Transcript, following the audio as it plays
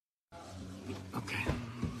Okay.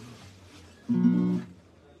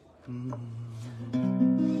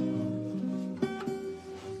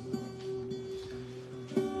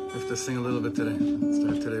 I have to sing a little bit today.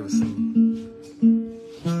 Start today with singing.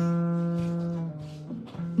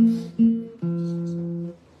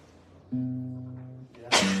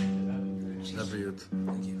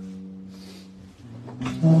 Thank you.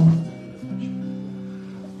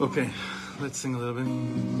 Okay, let's sing a little bit.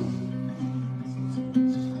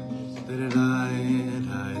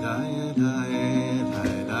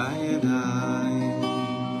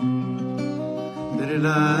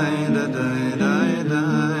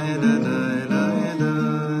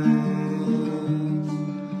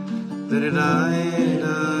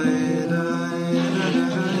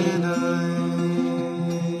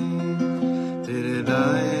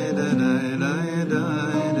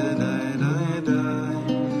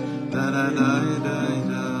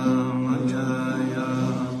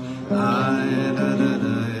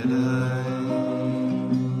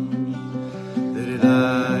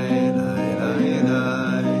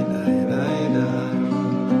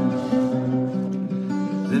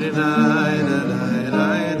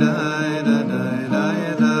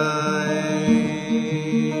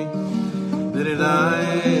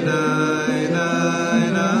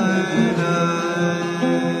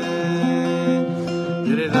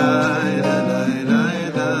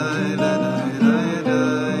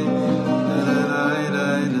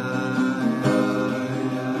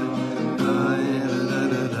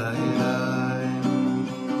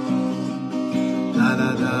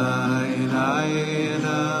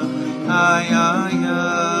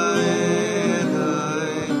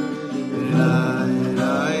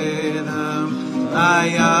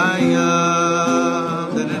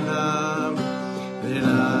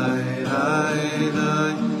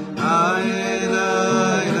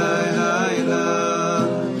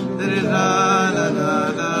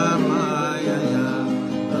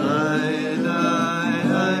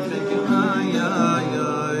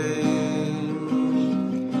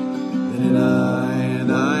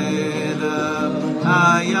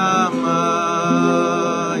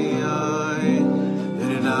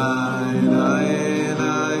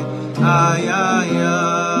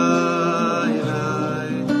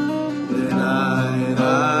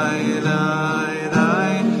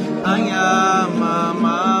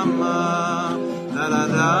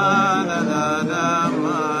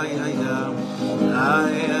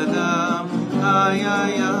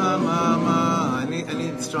 I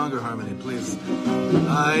need stronger harmony, please.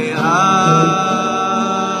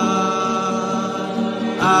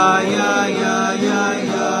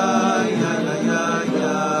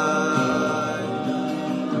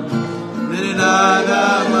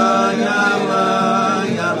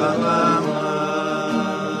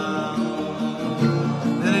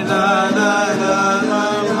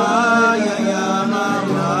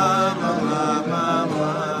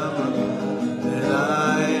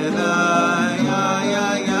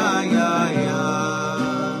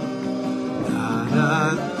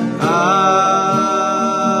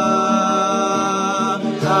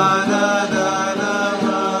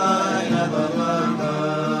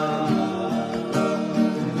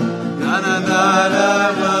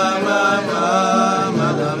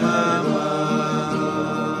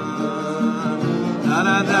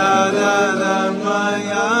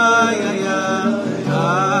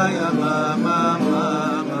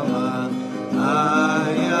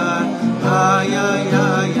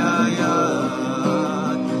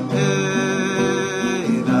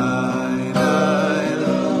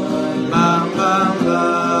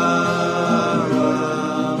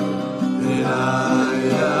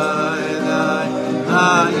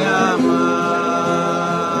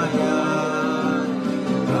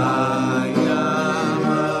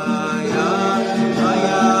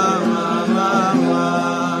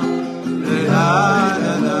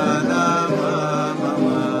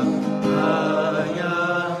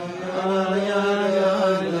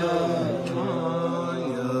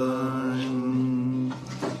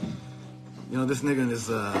 This niggun is,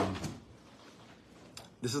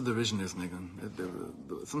 this is the Rishon's niggun.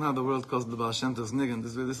 Somehow the world calls the Baal Shem Tov's niggun.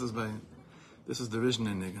 This is the Rishon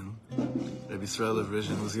niggun. Rabbi Yisrael of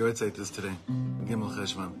Rishon, whose Yortzeit is today, Gimel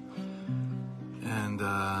Cheshvan. And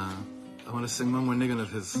I want to sing one more niggun of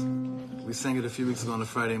his. We sang it a few weeks ago on a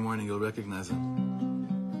Friday morning. You'll recognize it. I'm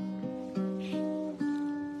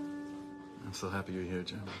so happy you're here,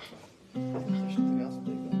 Jim.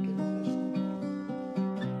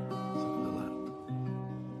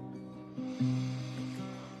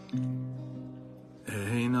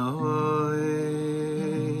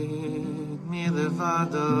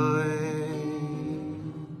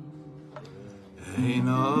 Ein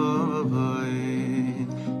Oid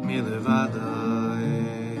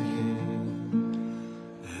milevadai.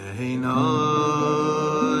 Ein Oid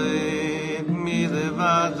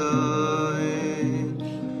milevadai.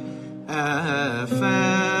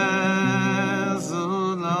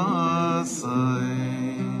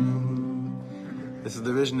 This is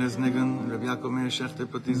the Rishner's Nigun. Rabbi Yaakov Meir Shechter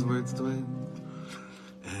put these words to it.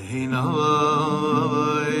 Ein Oid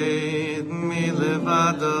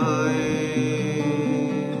milevadai.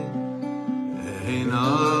 Ein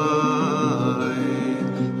Oid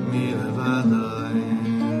milevadai.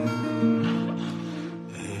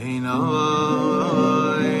 Ein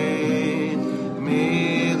Oid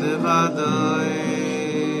milevadai.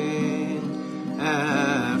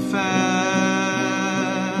 Efes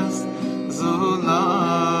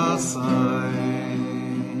zulasai.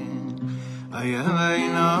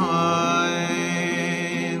 Ein Oid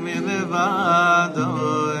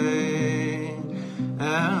milevadai.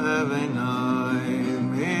 Ein Oid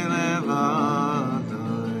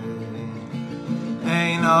milevadai.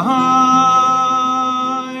 Ein Oid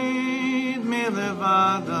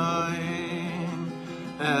milevadai.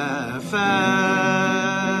 Efes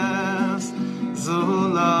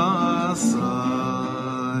zulasai.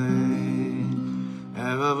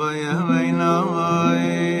 Ein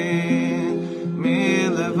Oid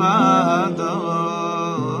milevadai.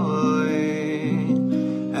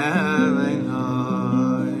 Ein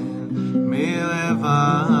Oid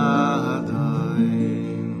milevadai.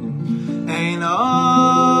 Ein Oid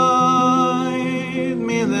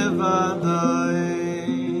milevadai.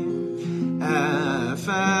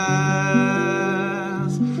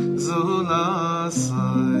 Efes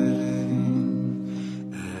zulasai.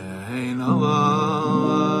 Ein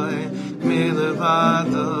Oid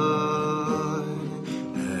milevadai.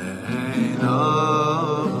 Ein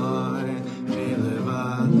Oid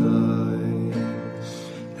milevadai.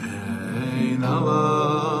 Ein Oid milevadai. Efes zulasai. Ein Oid milevadai. Ein Oid milevadai. Ein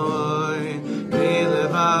Oid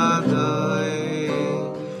milevadai.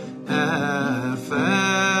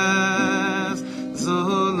 Efes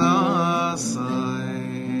zulasai.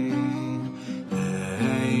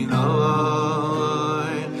 Ein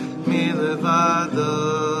Oid milevadai.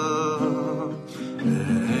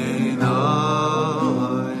 Ein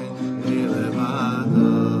Oid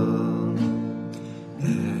milevadai.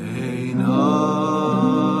 Ein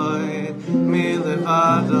Oid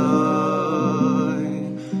milevadai.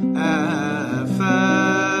 Efes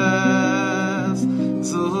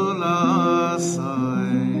zulasai.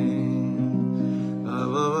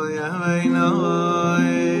 Ein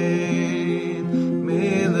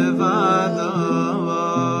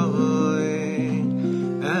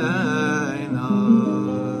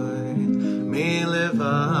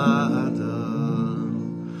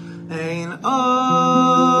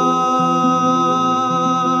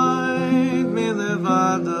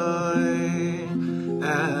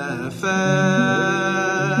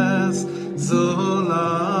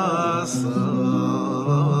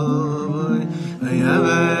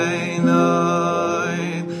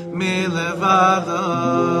Oid milevadai.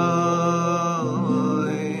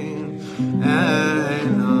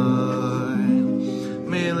 Ein Oid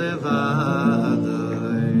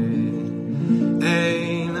milevadai.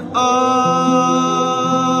 Ein Oid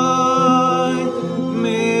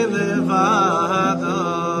milevadai.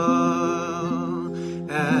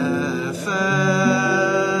 Efes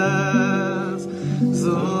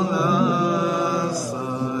zulasai.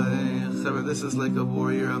 This is like a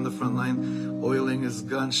warrior on the front line, oiling his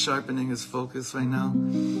gun, sharpening his focus right now.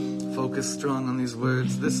 Focus strong on these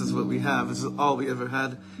words. This is what we have. This is all we ever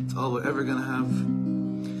had. It's all we're ever gonna have.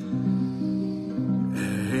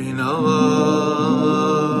 Ein Oid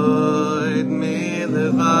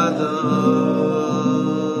milevadai.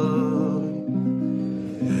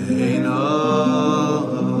 Ein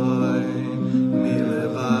Oid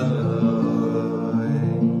milevadai.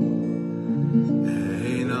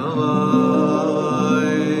 Ein Oid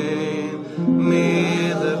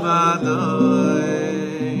milevadai.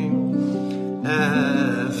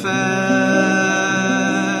 Efes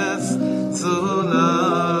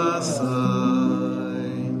zulasai.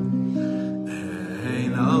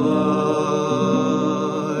 Ein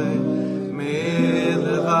Oid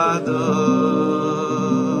milevadai.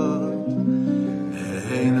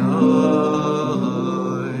 Ein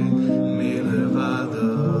Oid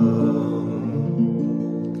milevadai.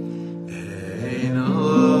 Ein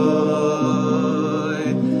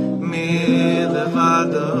Oid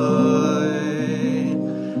milevadai.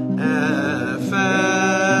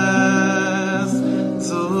 Efes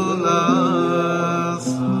zulasai.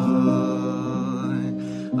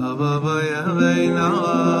 Ein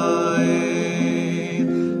Oid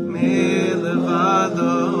milevadai.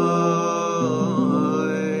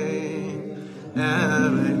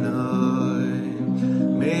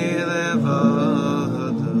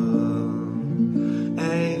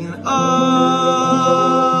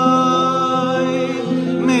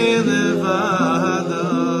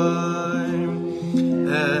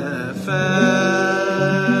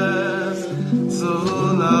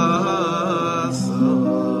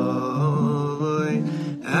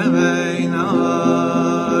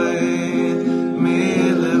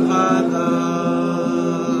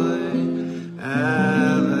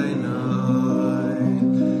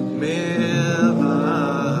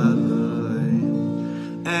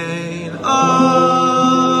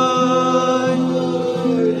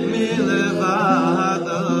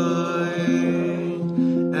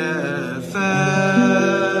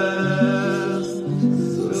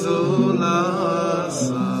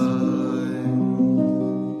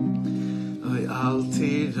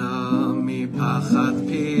 mi pachat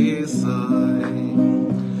pisai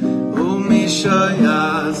umi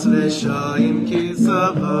shoyas reshaim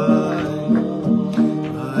kisavai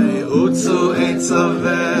ay utzu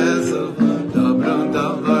etzavezu dobro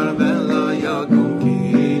davar velo yakum ki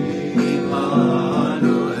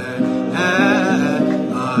imanu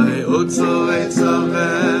ay utzu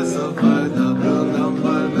etzavezu dobro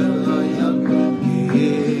davar velo yakum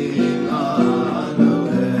ki imanu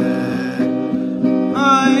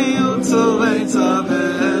ay utzu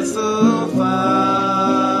etzavezu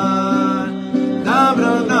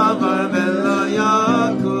dobro davar velo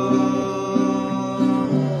yakum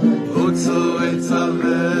utzu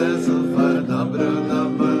etzavezu dobro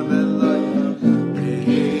davar velo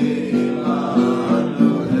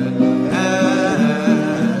imanu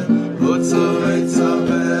utzu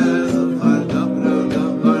etzavezu dobro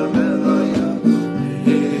davar velo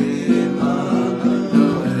imanu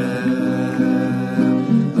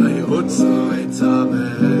ay utzu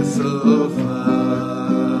etzavezu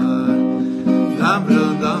dobro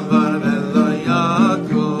davar velo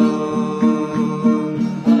yakum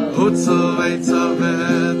utzu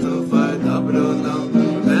etzavezu dobro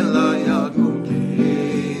davar velo yakum ki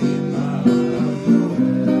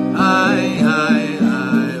ay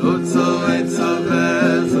utzu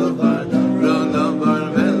etzavezu dobro davar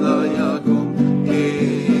velo yakum ki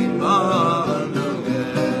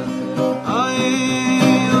ay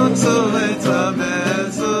utzu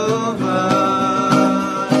etzavezu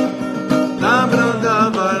dobro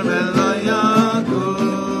davar velo yakum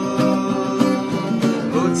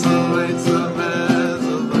utzu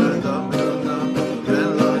etzavezu dobro davar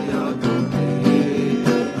velo yakum ki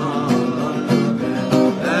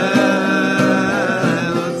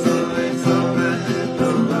utzu etzavezu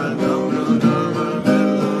dobro davar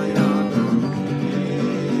velo yakum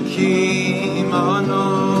ki mano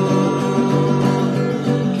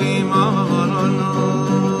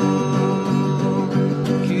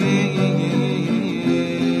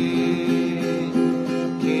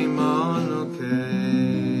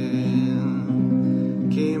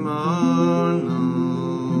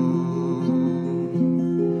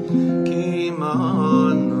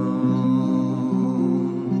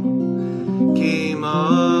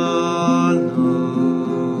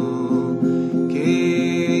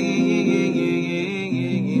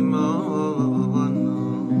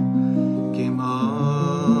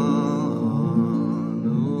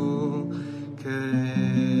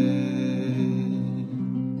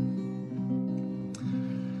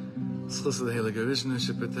Schluss of the Heilige Rishna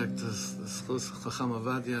should protect us. The Schluss of Chacham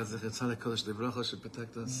Avadia, Zecher Tzaddik Kodesh Livracha should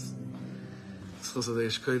protect us. The Schluss of the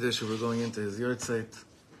Aish Kodesh, who we're going into his Yortzeit,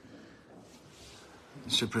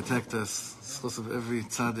 should protect us. The Schluss of every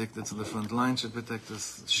Tzaddik that's in the front line should protect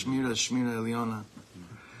us. Shmira Eliona.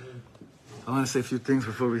 I want to say a few things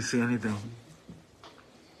before we see anything.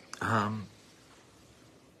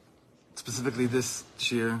 Specifically this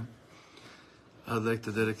shir, I'd like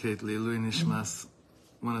to dedicate Leilui Nishmas,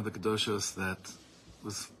 one of the Kedoshos that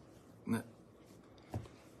was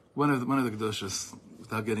one of the Kedoshos,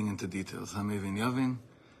 without getting into details. Hamevin Yavin,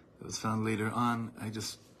 that was found later on. I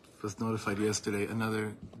just was notified yesterday,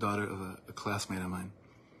 another daughter of a classmate of mine.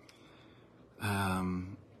 I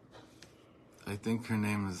think her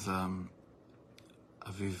name is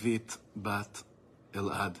Avivit Bat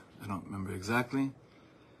Elad. I don't remember exactly.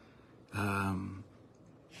 Tenish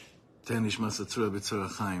Masatzura B'Tzura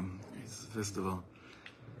Chaim. It's a festival.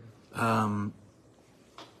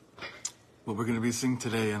 What we're going to be singing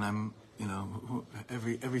today, and I'm,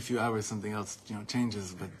 every few hours something else,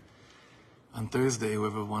 changes. But on Thursday,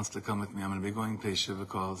 whoever wants to come with me, I'm going to be going to pay Shiva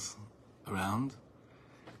calls around,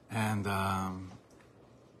 and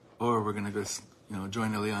or we're going to go,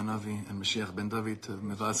 join Eliyahu Navi and Mashiach Ben David to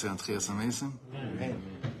Mevaseh and Tchias HaMesim.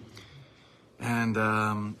 And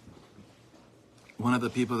one of the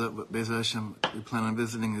people that Be'ez Hashem we plan on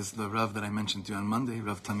visiting is the Rav that I mentioned to you on Monday,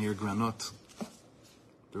 Rav Tamir Granot,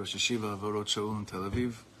 the Rosh Yeshiva of Orot Shaul in Tel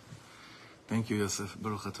Aviv. Thank you, Yosef.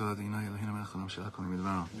 Baruch atah Adonai Eloheinu melech haolam she'al kol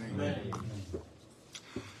midbaro.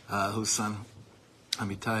 Whose son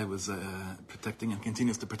Amitai was protecting and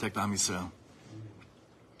continues to protect Am Yisrael.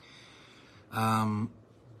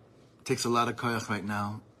 Takes a lot of koyach right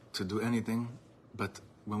now to do anything, but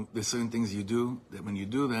there's certain things you do that when you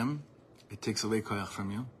do them, it takes away koyach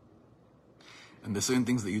from you. And there's certain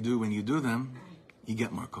things that you do when you do them, you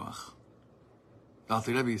get more koyach. The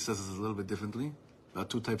Alter Rebbe says this a little bit differently, about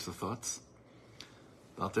two types of thoughts.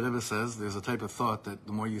 The Alter Rebbe says there's a type of thought that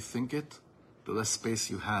the more you think it, the less space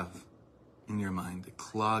you have in your mind. It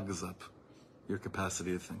clogs up your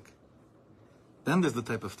capacity to think. Then there's the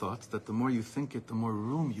type of thought that the more you think it, the more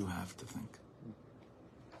room you have to think.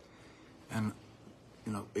 And,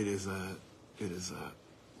 it is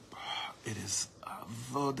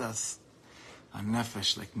vodas a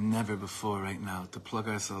nefesh like never before right now, to plug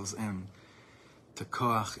ourselves in to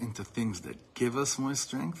koach, into things that give us more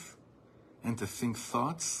strength, and to think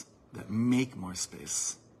thoughts that make more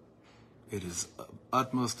space. It is of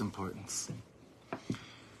utmost importance.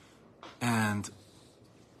 And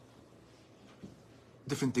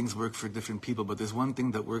different things work for different people, but there's one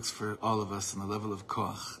thing that works for all of us on the level of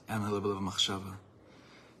koach and the level of machshava.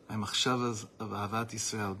 My machshavas of Ahavat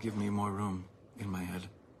Yisrael give me more room in my head.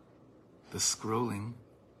 The scrolling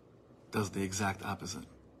does the exact opposite.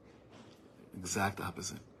 Exact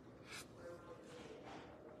opposite.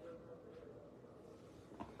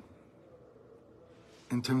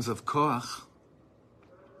 In terms of koach,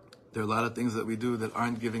 there are a lot of things that we do that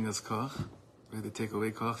aren't giving us koach, they take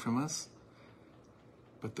away koach from us.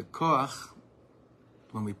 But the koach,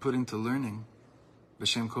 when we put into learning,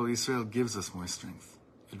 B'Shem Kol Yisrael gives us more strength.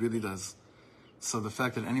 It really does. So the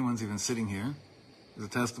fact that anyone's even sitting here is a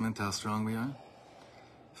testament to how strong we are.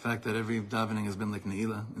 The fact that every davening has been like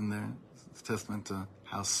Ne'ilah in there is a testament to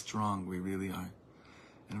how strong we really are.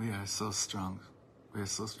 And we are so strong. We are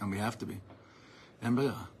so strong. We have to be. And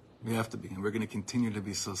we have to be. And we're going to continue to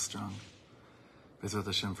be so strong. Bezrat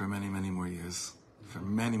Hashem for many, many more years. For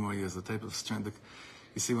many more years. The type of strength.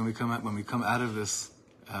 You see, when we come out of this,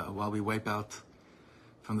 while we wipe out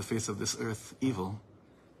from the face of this earth evil,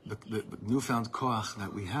 the newfound koach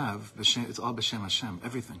that we have, it's all b'shem Hashem.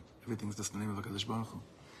 Everything's just the name of HaKadosh Baruch Hu.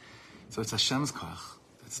 So it's Hashem's koach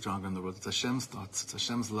that's stronger in the world. It's Hashem's thoughts. It's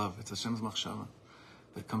Hashem's love. It's Hashem's machshava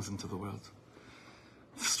that comes into the world.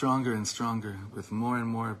 Stronger and stronger, with more and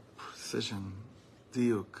more precision,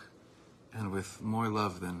 diuk, and with more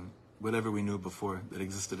love than whatever we knew before that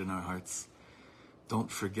existed in our hearts.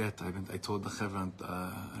 Don't forget, I told the Chevron,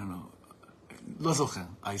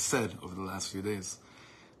 I said over the last few days,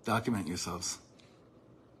 document yourselves.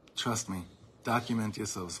 Trust me, document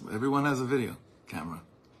yourselves. Everyone has a video camera.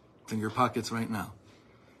 It's in your pockets right now.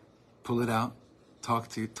 Pull it out, talk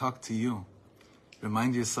to you.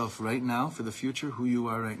 Remind yourself right now, for the future, who you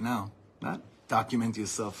are right now. Not document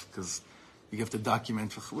yourself, because you have to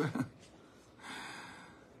document for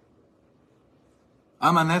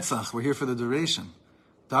Am HaNetzach, we're here for the duration.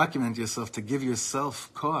 Document yourself to give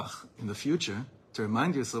yourself koach in the future, to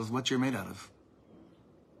remind yourselves what you're made out of.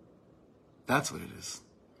 That's what it is.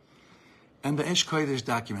 And the Aish Kodesh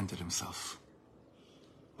documented himself.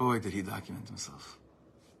 Boy, did he document himself.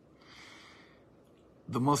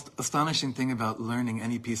 The most astonishing thing about learning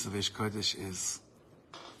any piece of Aish Kodesh is,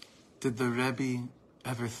 did the Rebbe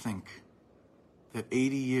ever think that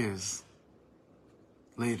 80 years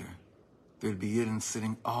later, there'd be Yidden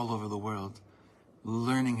sitting all over the world,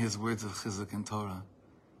 learning his words of chizuk and Torah,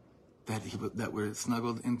 that were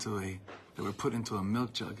snuggled that were put into a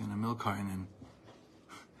milk jug and a milk carton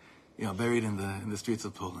and, buried in the streets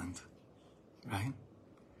of Poland, right?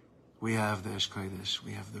 We have the Aish Kodesh,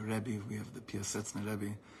 we have the Rebbe, we have the Piasetzner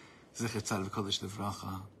Rebbe, Zecher Tzaddik Kodesh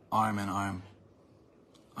Livracha, arm in arm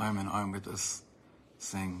with us,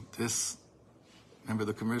 saying, remember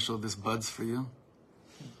the commercial, this bud's for you?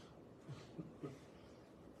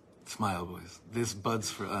 Smile, boys. This bud's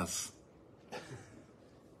for us.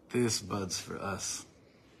 This bud's for us.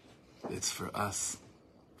 It's for us.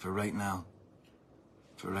 For right now.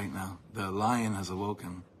 For right now. The lion has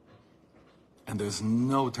awoken. And there's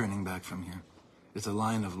no turning back from here. It's a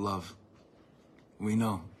lion of love. We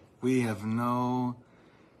know. We have no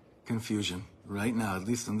confusion. Right now, at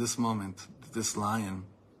least in this moment, this lion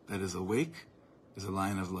that is awake is a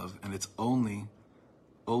lion of love. And it's only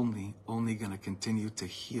going to continue to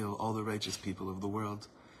heal all the righteous people of the world.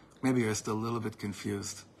 Maybe you're still a little bit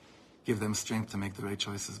confused. Give them strength to make the right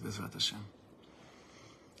choices, Bezrat Hashem.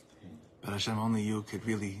 But Hashem, only you could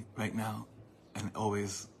really, right now, and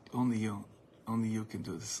always, only you can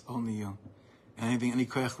do this. Only you. And any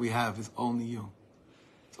koyach we have is only you.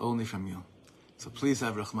 It's only from you. So please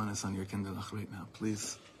have Rachmanis on your kinderlach right now,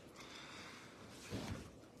 please.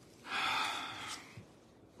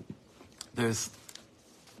 There's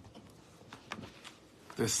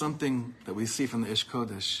something that we see from the Aish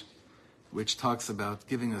Kodesh, which talks about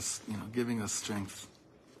giving us strength.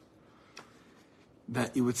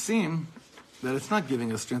 That it would seem that it's not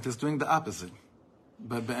giving us strength; it's doing the opposite.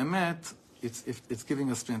 But be'emet, it's giving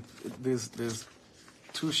us strength. There's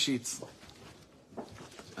 2 sheets.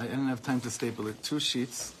 I didn't have time to staple it. 2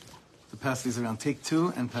 sheets to pass these around. Take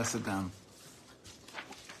 2 and pass it down.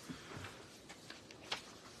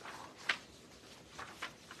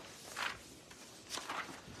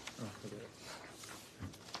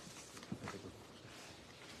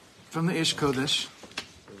 From the Aish Kodesh,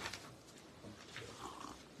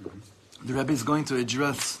 The Rebbe is going to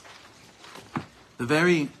address the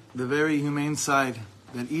very humane side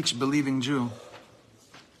that each believing Jew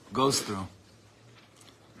goes through.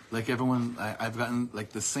 Like everyone, I've gotten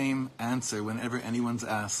like the same answer whenever anyone's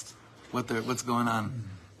asked what's going on.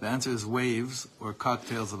 The answer is waves or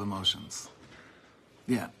cocktails of emotions.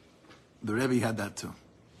 Yeah, the Rebbe had that too.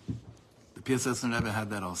 The PSS and Rebbe had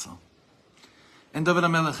that also. And David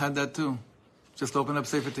HaMelech had that too. Just open up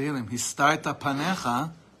Sefer Tehillim. Histarta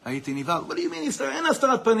panecha hayiti nival. What do you mean histar? En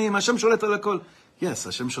hastarat panim. Hashem sholet al hakol. Yes,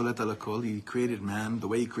 Hashem sholet al hakol. He created man the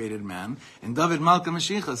way He created man. And David Malka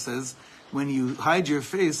Mashiach says, when you hide your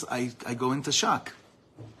face, I go into shock.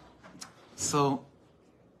 So,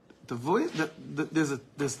 the voice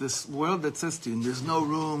there's this world that says to you, there's no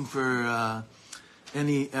room for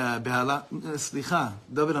any behala. Slicha,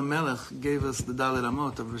 David HaMelech gave us the Dalet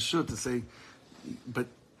Amot of Reshut to say, but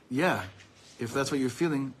yeah, if that's what you're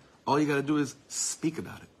feeling, all you got to do is speak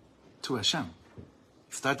about it to Hashem.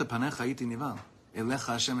 Start the panecha hayiti nival.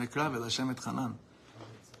 Elecha Hashem ekra vel Hashem etchanan.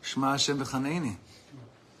 Shma Hashem v'chaneini.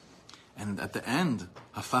 And at the end,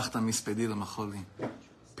 hafachta mispedi l'macholi.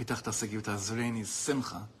 Pitachta segiv ta'zreini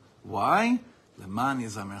simcha. Why? Leman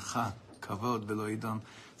yizamercha kavod v'lo idon.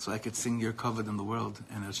 So I could sing your kavod in the world,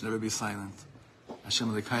 and it should never be silent. Hashem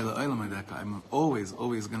lekai la'olam adeka. I'm always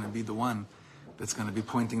going to be the one that's going to be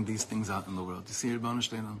pointing these things out in the world. You see, Ribono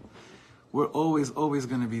Shleilam? We're always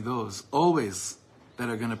going to be those, always, that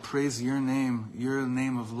are going to praise your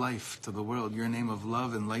name of life to the world, your name of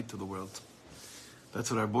love and light to the world. That's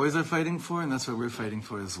what our boys are fighting for, and that's what we're fighting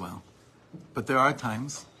for as well. But there are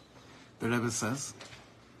times, the Rebbe says,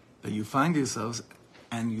 that you find yourselves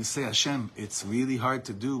and you say, Hashem, it's really hard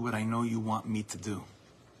to do what I know you want me to do.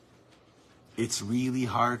 It's really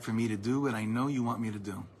hard for me to do what I know you want me to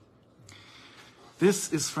do.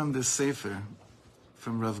 This is from this Sefer,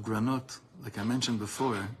 from Rav Granot, like I mentioned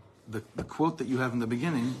before. The quote that you have in the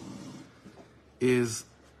beginning is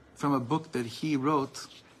from a book that he wrote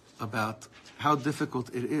about how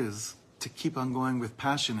difficult it is to keep on going with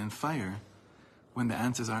passion and fire when the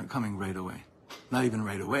answers aren't coming right away. Not even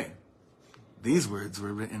right away. These words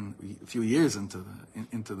were written a few years into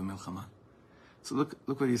the Milchama. So look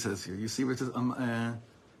what he says here. You see where it says, B'makom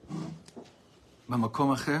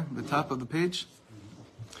acher, the top of the page?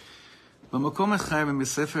 במקום אחר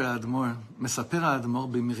מספר האדמו"ר, מספר האדמו"ר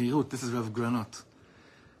במרירות, this is Rav Granot,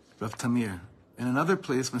 Rav Tamir. In another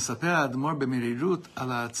place, מספר האדמו"ר במרירות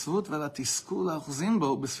על העצבות ועל התסכול האחוזים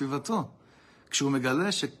בו בסביבתו, כשהוא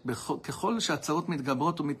מגלה שככל שהצרות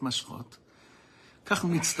מתגברות ומתמשכות, כך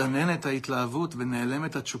מצטננת ההתלהבות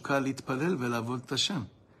ונעלמת התשוקה להתפלל ולעבוד את השם.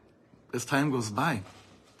 As time goes by,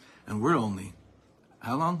 and we're only,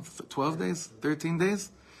 how long? 12 days? 13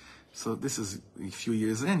 days? So this is a few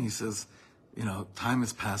years in, he says, time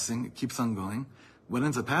is passing, it keeps on going. What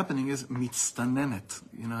ends up happening is mitztanenet.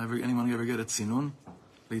 Anyone ever get a tzinun?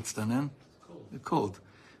 Mitztanen? Cold.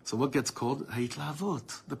 So what gets cold?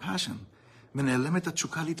 Ha'itlavot, the passion. Menelemet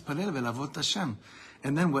ha'tshuka litpalel ve'lavot Hashem.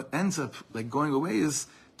 And then what ends up going away is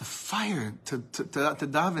the fire to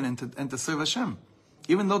daven and to serve Hashem.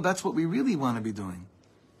 Even though that's what we really want to be doing.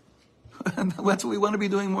 That's what we want to be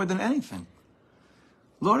doing more than anything.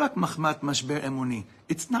 Lo rak machmat mashber emuni.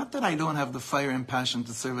 It's not that I don't have the fire and passion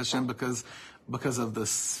to serve Hashem because of the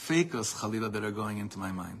sfeikos chalila that are going into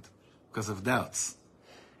my mind, because of doubts.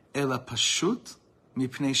 Ela pashut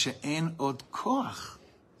mipnei she'en od koach.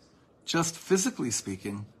 Just physically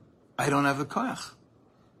speaking, I don't have the koach.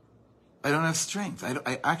 I don't have strength.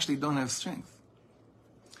 I actually don't have strength.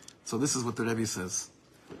 So this is what the Rebbe says.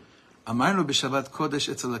 Amarnu b'Shabbat Kodesh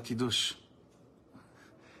etzel HaKiddush.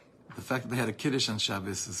 The fact that they had a Kiddush on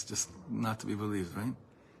Shabbos is just not to be believed, right?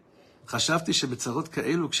 חשבתי שבצרות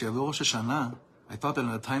כאלו, כשיבוא ראש השנה, I thought that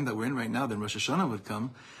in the time that we're in right now, then Rosh Hashanah would come,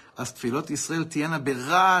 אז תפילות ישראל תהיינה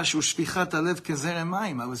ברעש ושפיכת הלב כזרם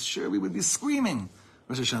מים. I was sure we would be screaming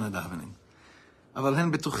Rosh Hashanah davening. אבל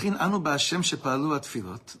הן בטוחין אנו בהשם שפעלו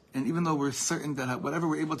התפילות, and even though we're certain that whatever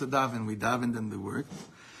we're able to daven, we davened and they worked,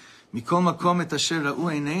 מכל מקום את אשר ראו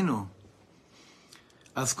עינינו,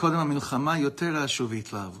 אז קודם המלחמה יותר רעשו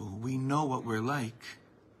והתלהבו. We know what we're like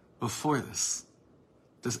before this.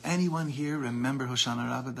 Does anyone here remember Hoshana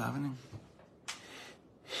Rabbah davening?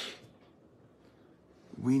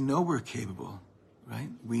 We know we're capable, right?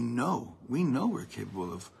 We know we're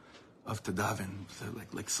capable of to daven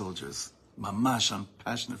like soldiers. Mamash on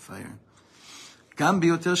passionate fire. גם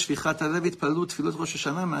ביותר שפיכת הלב התפללו תפילות ראש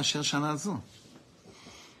השנה מאשר שנה זו.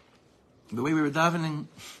 The way we were davening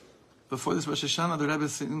before this Rosh Hashanah, the Rebbe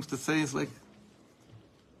seems to say is like,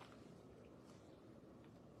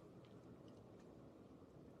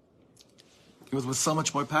 it was with so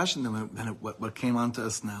much more passion than what came on to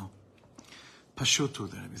us now. פשוט הוא,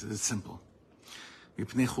 it's simple.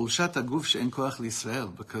 מפני חולשת הגוף שאין כוח לישראל,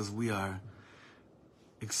 because we are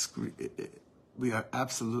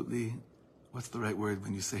absolutely, what's the right word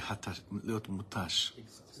when you say hatash, להיות מותש?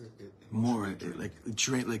 More,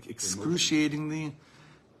 like excruciatingly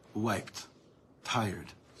wiped,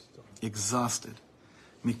 tired, exhausted.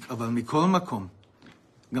 אבל מכל מקום,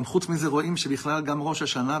 גם חוץ מזה רואים שבכלל גם ראש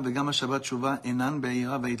השנה וגם השבת תשובה אינן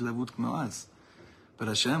בעירה וההתלהבות כמו אז. But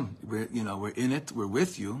Hashem, we're in it, we're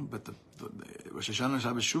with you, but the Rosh Hashanah and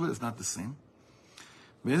Shabbat Shuvah is not the same.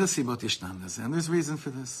 ואיזה סיבות ישנן לזה? And there's reason for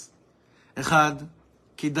this. אחד,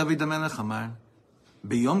 כי דוד המלך אמר,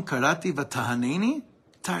 ביום קראתי ותהנני,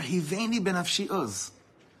 תרהיבני בנפשי עוז.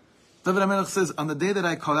 David HaMelech says, on the day that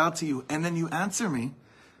I call out to you, and then you answer me,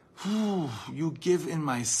 you give in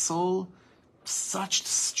my soul such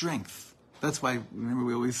strength. That's why, remember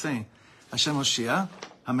we always say, Hashem Hoshia,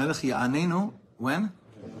 HaMelech Ya'anenu, when?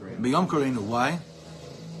 B'yom Korenu. Why?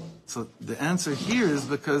 So the answer here is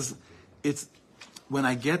because it's, when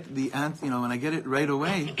I get when I get it right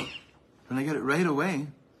away,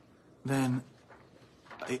 then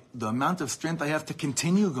the amount of strength I have to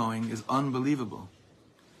continue going is unbelievable.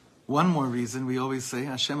 One more reason, we always say,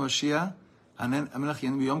 Hashem Hoshia, HaMelech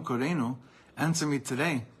B'yom Korenu, answer me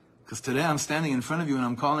today, because today I'm standing in front of you and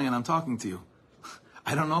I'm calling and I'm talking to you.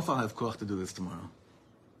 I don't know if I'll have koach to do this tomorrow.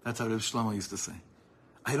 That's how Reb Shlomo used to say.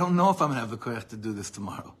 I don't know if I'm going to have the koach to do this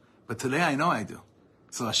tomorrow. But today I know I do.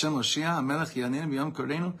 So Hashem Hoshia, HaMelech Yanin B'yom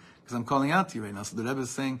Korenu, because I'm calling out to you right now. So the Rebbe is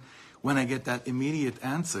saying, when I get that immediate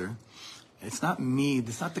answer, it's not me,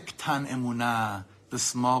 it's not the Ktan Emunah, the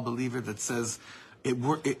small believer that says,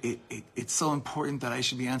 it's so important that I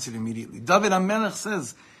should be answered immediately. David HaMelech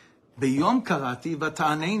says, B'yom karati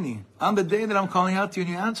v'ta'aneni. On the day that I'm calling out to you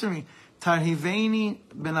and you answer me, tarhiveni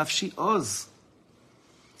benafshi oz.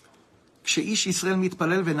 כשאיש ישראל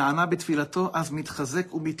מתפלל ונענה בתפילתו, אז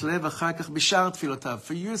מתחזק ומתלהב אחר כך בשאר תפילותיו.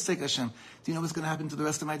 For your sake, Hashem, do you know what's going to happen to the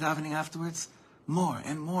rest of my davening afterwards? More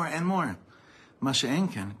and more and more. מה שאין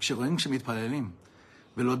כן, כשמתפללים,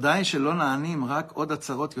 ולא די שלא נענים, רק עוד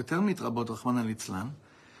הצרות יותר מתרבות, רחמנא ליצלן,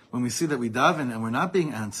 when we see that we daven and we're not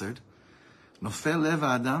being answered, נופל לב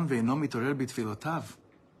האדם ואינו מתעורר בתפילותיו,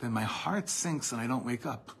 then my heart sinks and I don't wake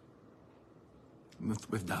up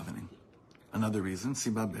with davening. Another reason,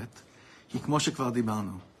 סיבה ב', היא כמו שכבר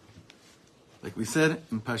דיברנו. Like we said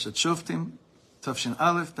in Parshat Shoftim, Tafshin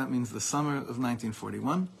Aleph, that means the summer of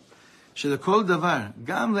 1941, שלכל דבר,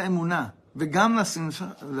 גם לאמונה וגם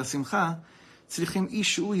לשמחה, צריכים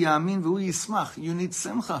איש שהוא יאמין והוא ישמח. You need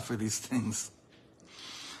שמחה for these things.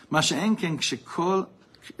 מה שאין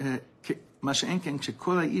כן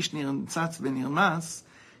כשכל האיש נרצץ ונרמס,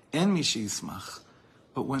 אין מי שישמח.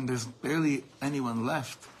 But when there's barely anyone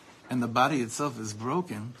left, and the body itself is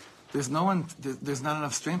broken, there's not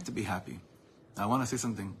enough strength to be happy. Now, I want to say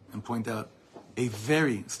something and point out a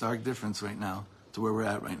very stark difference right now to where we're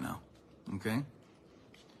at right now. Okay?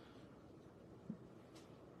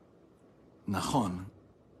 Nachon.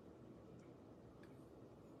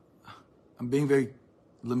 I'm being very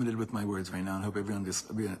limited with my words right now, and I hope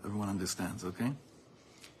everyone understands, okay?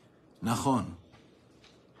 Nachon.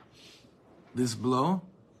 This blow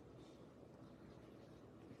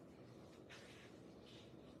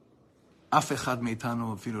אף אחד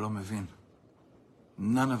מאיתנו אפילו לא מבין.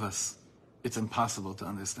 None of us. It's impossible to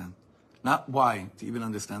understand. Not why, to even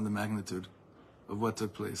understand the magnitude of what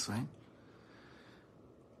took place, right?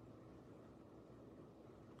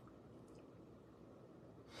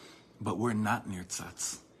 But we're not near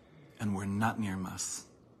tzatz, and we're not near mas.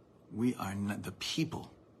 We are not, the people,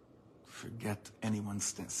 forget anyone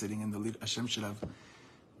sitting in the lead. Hashem should have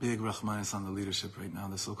big rachmanis on the leadership right now,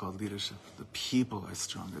 the so-called leadership. The people are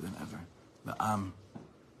stronger than ever. The Am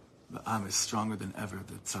is stronger than ever.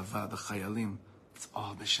 The Tzava, the Chayalim, it's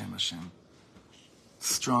all B'Shem Hashem.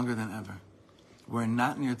 Stronger than ever. We're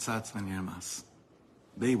not near Tzatz and near Mas.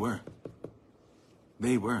 They were.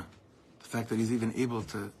 The fact that he's even able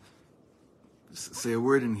to say a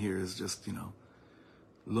word in here is just,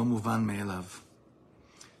 lo muvan me'elav.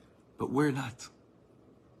 But we're not.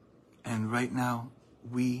 And right now,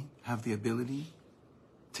 we have the ability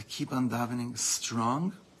to keep on davening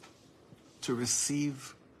strong, to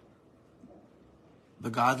receive the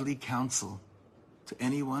godly counsel to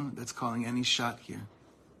anyone that's calling any shot here.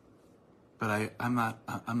 But I'm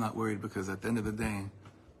not worried, because at the end of the day,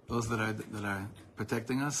 those that are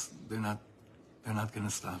protecting us, they're not going to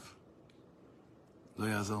stop. Lo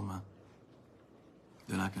ya'azor ma.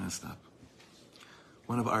 They're not going to stop.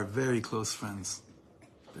 One of our very close friends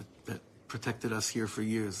that protected us here for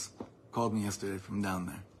years called me yesterday from down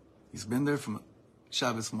there. He's been there from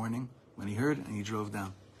Shabbos morning when he heard, and he drove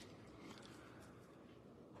down.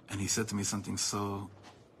 And he said to me something so,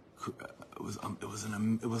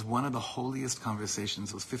 it was one of the holiest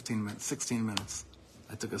conversations. It was 15 minutes, 16 minutes.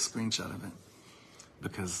 I took a screenshot of it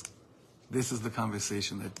because this is the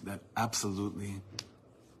conversation that absolutely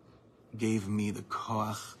gave me the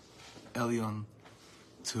koach elyon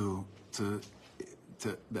to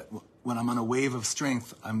that when I'm on a wave of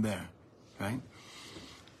strength, I'm there, right?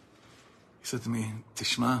 He said to me,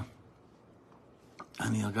 תשמע,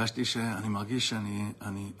 אני הרגשתי שאני מרגיש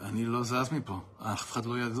שאני לא זז מפה, אף אחד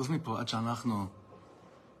לא יזוז מפה עד שאנחנו,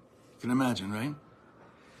 you can imagine, right?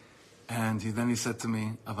 And then he said to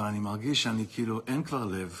me, אבל אני מרגיש שאני כאילו אין כבר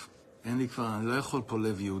לב, אני לא יכול פה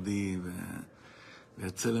לב יהודי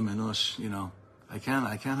וצלם אנוש, you know. I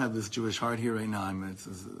can't have this Jewish heart here right now.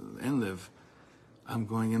 אין לב. I'm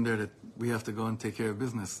going in there that we have to go and take care of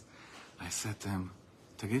business. I said to him,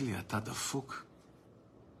 תגיד לי, אתה דפוק?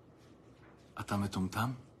 אתה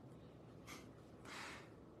מטומטם?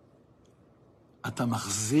 אתה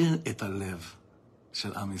מחזיר את הלב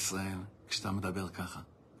של עם ישראל כשאתה מדבר ככה.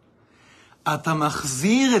 אתה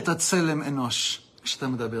מחזיר את הצלם אנוש כשאתה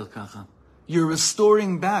מדבר ככה. You're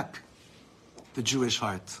restoring back the Jewish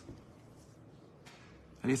heart.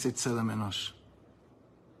 How do you say צלם אנוש?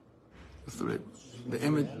 That's the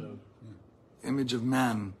image of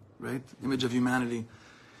man, right? Image of humanity.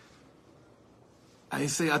 I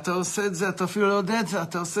say, אתה עושה את זה, אתה אפילו לא יודע את זה,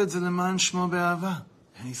 אתה עושה את זה למען שמו באהבה.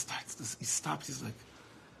 And he stops, he's like,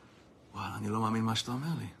 וואלה, אני לא מאמין מה שאתה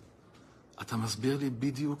אומר לי. אתה מסביר לי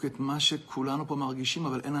בדיוק את מה שכולנו פה מרגישים,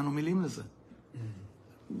 אבל אין לנו מילים לזה.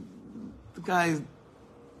 The guy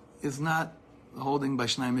is not holding by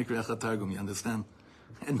שניים מקרי אחד תרגום, you understand?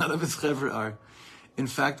 And none of his חבר'ה are. In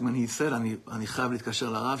fact, when he said, אני חייב להתקשר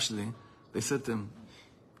לרב שלי, they said to him,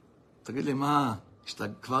 תגיד לי, מה,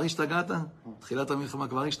 כבר השתגעת? תחילת המלחמה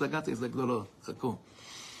כבר השתגעת? He's like, לא, חכו.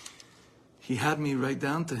 He had me write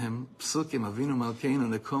down to him, psukim, avinu malkeinu,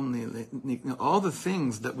 nekom, all the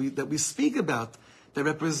things that we speak about that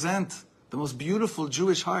represent the most beautiful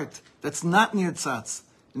Jewish heart that's not near tzatz,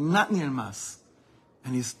 not near mas.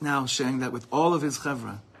 And he's now sharing that with all of his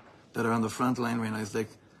chevra that are on the front line right now. He's like,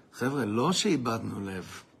 חבר'ה, לא שאיבדנו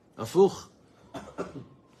לב, הפוך.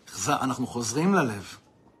 אנחנו חוזרים ללב.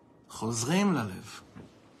 חוזרים ללב.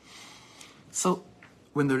 So,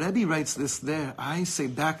 when the Rebbe writes this there, I say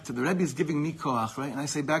back to the Rebbe, is giving me koach, right? And I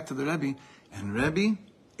say back to the Rebbe, and Rebbe,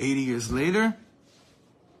 80 years later,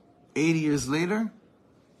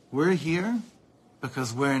 we're here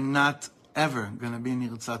because we're not ever going to be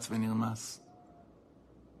nirtzatz v'nirmas.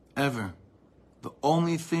 Ever. The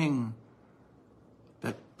only thing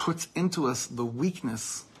that puts into us the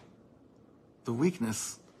weakness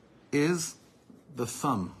is the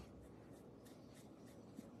thumb,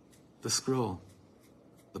 the scroll,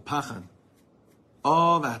 the pachad,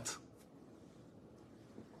 all that.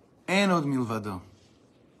 Ein od milvado.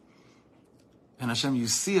 And Hashem, you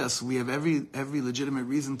see us, we have every legitimate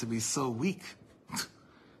reason to be so weak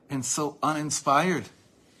and so uninspired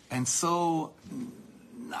and so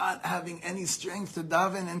not having any strength to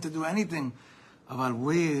daven and to do anything. About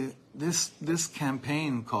this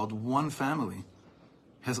campaign called One Family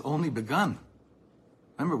has only begun.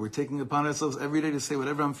 Remember, we're taking upon ourselves every day to say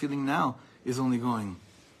whatever I'm feeling now is only going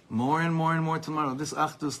more and more and more tomorrow. This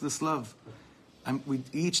achdus, this love. We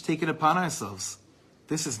each take it upon ourselves.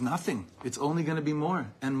 This is nothing. It's only going to be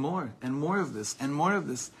more and more and more of this and more of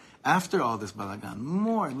this after all this balagan.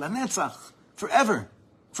 More. Lanetzach. Forever.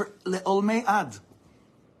 For le'olmei ad.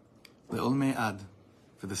 Le'olmei ad.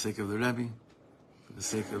 For the sake of the Rebbe, for the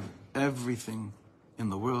sake of everything in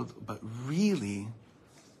the world, but really,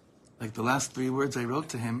 like the last 3 words I wrote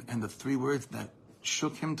to him and the 3 words that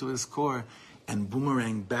shook him to his core and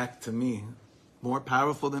boomeranged back to me, more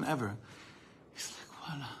powerful than ever. He's like,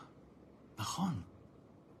 Wala, nachon.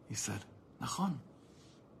 He said, nachon.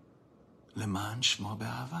 Leman shmo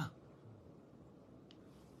be'ahava.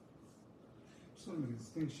 Just want to make a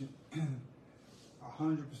distinction.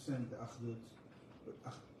 100% the achdut. But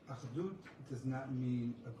achdut does not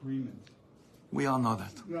mean agreement. We all know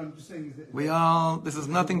that. No, I'm just saying is that this has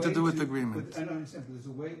nothing to do with agreement. I don't understand, but there's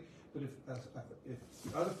a way, but if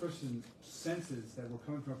the other person senses that we're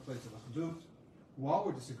coming from a place of achdut while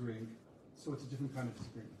we're disagreeing, so it's a different kind of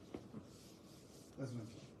disagreement. That's what I'm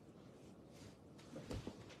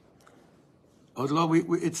saying.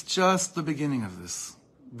 Odlo, it's just the beginning of this.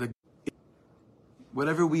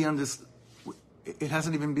 Whatever we understand, it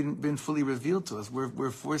hasn't even been fully revealed to us. We're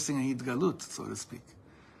forcing a hidgalut, so to speak.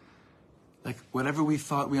 Like whatever we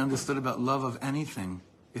thought we understood about love of anything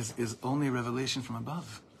is only a revelation from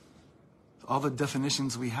above. All the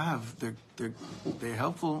definitions we have, they're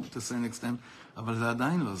helpful to a certain extent. אבל זה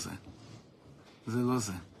עדיין לא זה. זה לא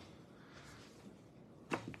זה.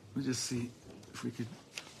 Let me just see if we could.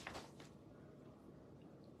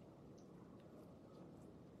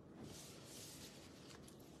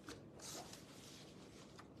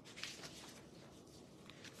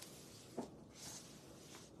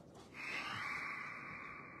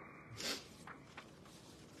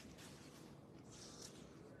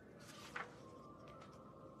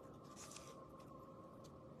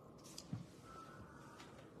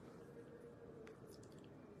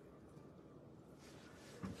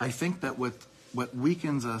 I think that what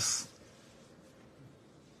weakens us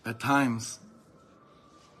at times,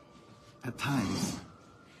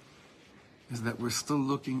 is that we're still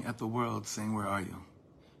looking at the world saying, where are you?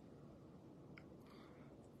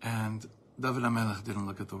 And David HaMelech didn't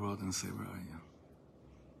look at the world and say, where are you?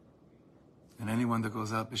 And anyone that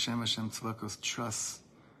goes out, B'Shem Hashem Tzvakos, trusts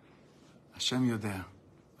Hashem Yodeh,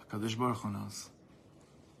 HaKadosh Baruch Hu knows.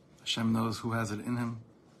 Hashem knows who has it in him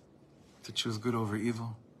to choose good over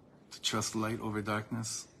evil, to trust light over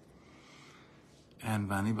darkness.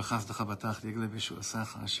 And I trust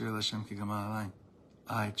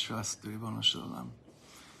the Ribono Shel Olam.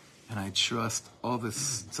 And I trust all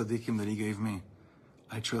this tzaddikim that he gave me.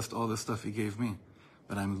 I trust all the stuff he gave me.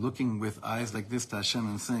 But I'm looking with eyes like this to Hashem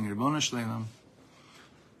and saying, Ribono Shel Olam,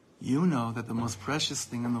 you know that the most precious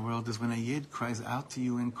thing in the world is when a Yid cries out to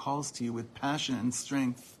you and calls to you with passion and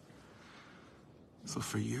strength. So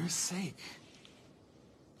for your sake,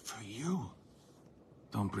 for you,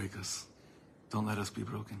 don't break us. Don't let us be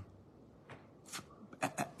broken.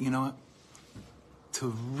 You know what? To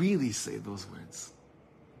really say those words.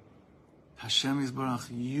 Hashem Yisbarach,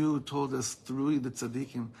 you told us through the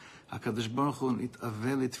tzaddikim, HaKadosh Baruch Hu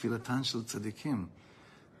nit'aveh litfilatan shel tzaddikim.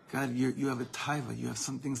 God, you have a taiva. You have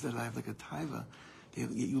some things that I have like a taiva.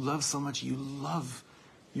 You love so much. You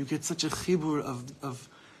get such a chibur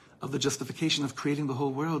of the justification of creating the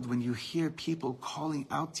whole world when you hear people calling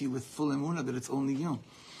out to you with full emunah that it's only you.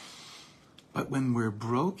 But when we're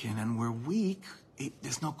broken and we're weak,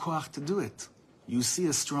 there's no koach to do it. You see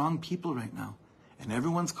a strong people right now, and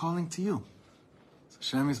everyone's calling to you. So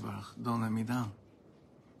Hashem Yisbarach, don't let me down.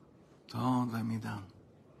 Don't let me down.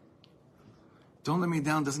 Don't let me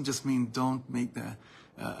down doesn't just mean don't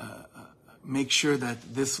make sure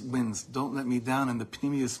that this wins. Don't let me down, and the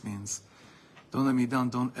pnimius means don't let me down.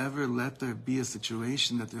 Don't ever let there be a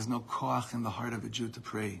situation that there's no koach in the heart of a Jew to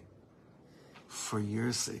pray for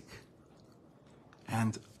your sake.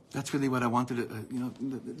 And that's really what I wanted to,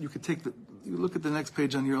 you could you look at the next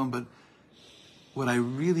page on your own, but what I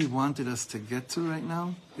really wanted us to get to right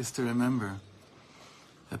now is to remember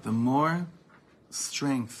that the more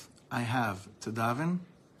strength I have to daven,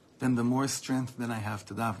 then the more strength that I have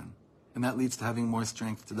to daven. And that leads to having more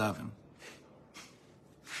strength to daven.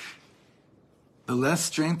 The less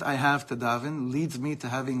strength I have to daven leads me to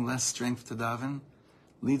having less strength to daven,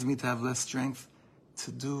 leads me to have less strength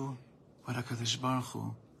to do what HaKadosh Baruch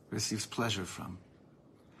Hu receives pleasure from.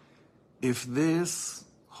 If this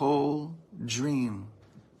whole dream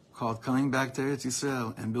called coming back to Eretz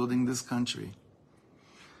Yisrael and building this country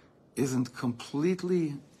isn't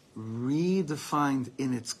completely redefined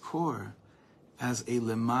in its core as a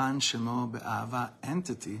Leman Shemo Be'ava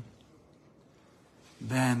entity,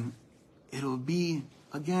 then it'll be,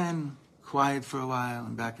 again, quiet for a while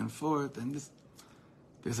and back and forth. And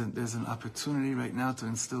there's an opportunity right now to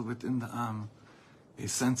instill within the Am a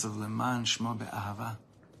sense of Leman Shmo Be'ava.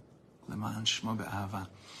 Leman Shmo Be'ava.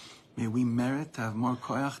 May we merit to have more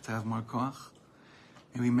koach, to have more koach.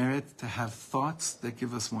 May we merit to have thoughts that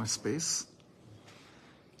give us more space.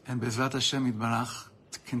 And Bezrat Hashem Yitbarach,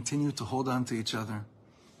 to continue to hold on to each other.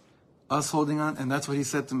 Us holding on, and that's what he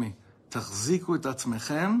said to me. Tachziku et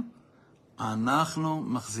atzmechem, anachnu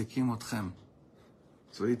machzikim otchem.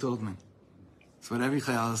 That's what he told me. That's what every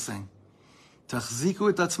chayal is saying. Tachziku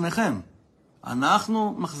et atzmechem,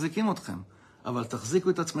 anachnu machzikim otchem. Aval tachziku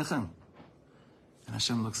et atzmechem. And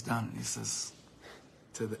Hashem looks down and he says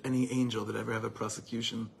to any angel that ever have a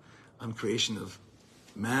prosecution on creation of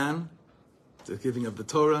man, the giving of the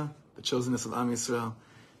Torah, the chosenness of Am Yisrael,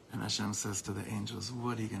 and Hashem says to the angels,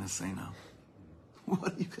 what are you going to say now?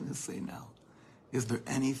 What are you going to say now? Is there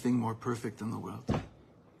anything more perfect in the world?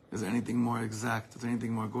 Is there anything more exact? Is there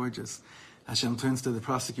anything more gorgeous? Hashem turns to the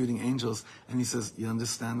prosecuting angels and he says, you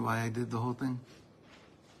understand why I did the whole thing?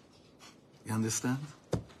 You understand?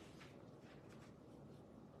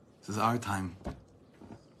 This is our time.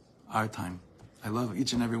 Our time. I love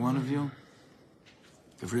each and every one of you.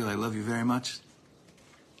 Gabriel, I love you very much.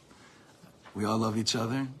 We all love each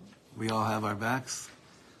other. We all have our backs.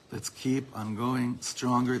 Let's keep on going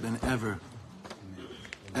stronger than ever.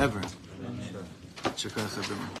 Ever.